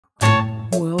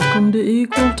Welcome to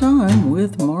Equal Time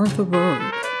with Martha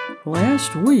Burke.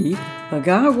 Last week, a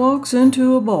guy walks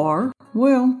into a bar,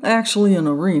 well, actually an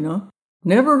arena.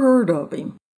 Never heard of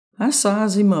him. I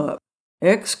size him up.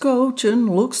 Ex-coach and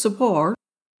looks the part.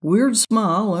 Weird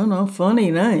smile and a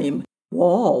funny name,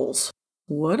 Walls.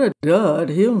 What a dud,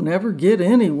 he'll never get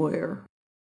anywhere.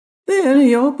 Then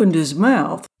he opened his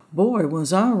mouth. Boy,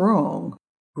 was I wrong.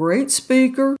 Great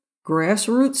speaker,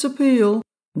 grassroots appeal,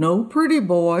 no pretty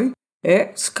boy,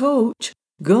 ex-coach,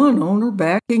 gun owner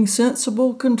backing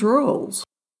sensible controls.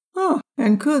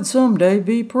 And could someday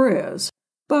be Prez,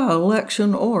 by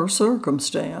election or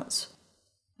circumstance.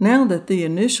 Now that the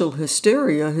initial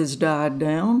hysteria has died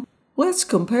down, let's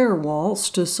compare Waltz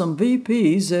to some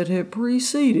VPs that have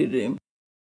preceded him.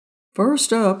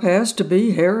 First up has to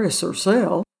be Harris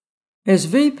herself. As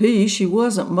VP, she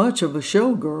wasn't much of a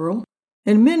showgirl,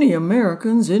 and many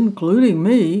Americans, including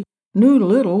me, knew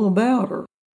little about her.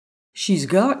 She's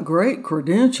got great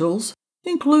credentials,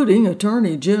 including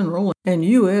Attorney General and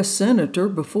U.S. Senator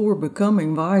before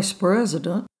becoming Vice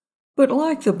President, but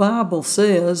like the Bible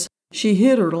says, she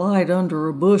hid her light under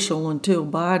a bushel until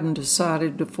Biden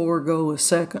decided to forego a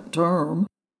second term.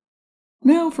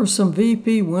 Now for some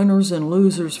VP winners and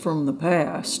losers from the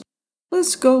past.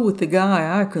 Let's go with the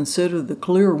guy I consider the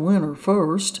clear winner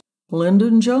first,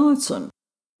 Lyndon Johnson.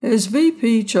 As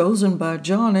VP chosen by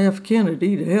John F.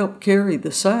 Kennedy to help carry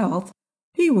the South,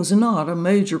 he was not a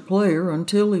major player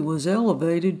until he was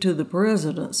elevated to the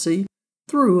presidency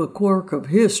through a quirk of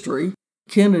history,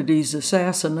 Kennedy's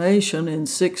assassination in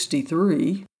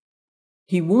 '63.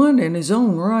 He won in his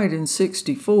own right in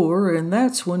 '64, and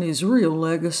that's when his real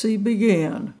legacy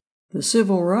began. The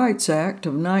Civil Rights Act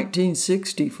of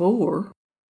 1964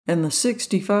 and the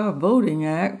 '65 Voting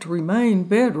Act remain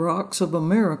bedrocks of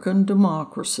American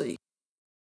democracy.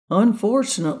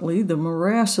 Unfortunately, the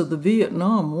morass of the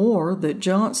Vietnam War that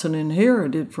Johnson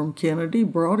inherited from Kennedy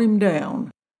brought him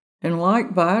down, and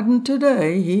like Biden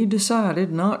today, he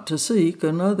decided not to seek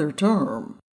another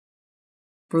term.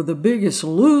 For the biggest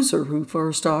loser who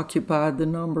first occupied the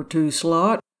number 2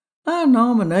 slot, I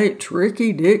nominate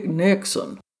Tricky Dick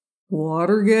Nixon.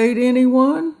 Watergate,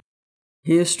 anyone?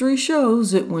 History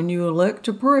shows that when you elect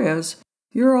a Prez,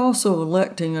 you're also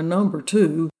electing a number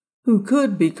 2 who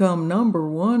could become number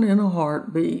 1 in a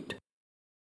heartbeat.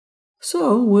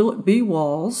 So will it be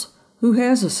Walz, who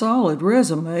has a solid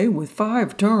resume with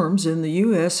 5 terms in the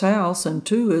U.S. House and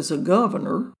 2 as a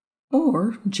governor,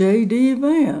 or J.D.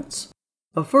 Vance,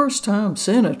 a first-time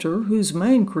senator whose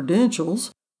main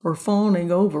credentials are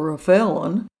fawning over a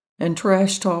felon and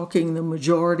trash-talking the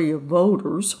majority of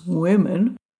voters,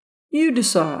 women? You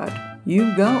decide.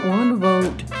 You've got one to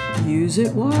vote. Use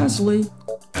it wisely.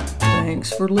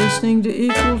 Thanks for listening to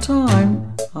Equal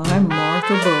Time. I'm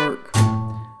Martha Burke.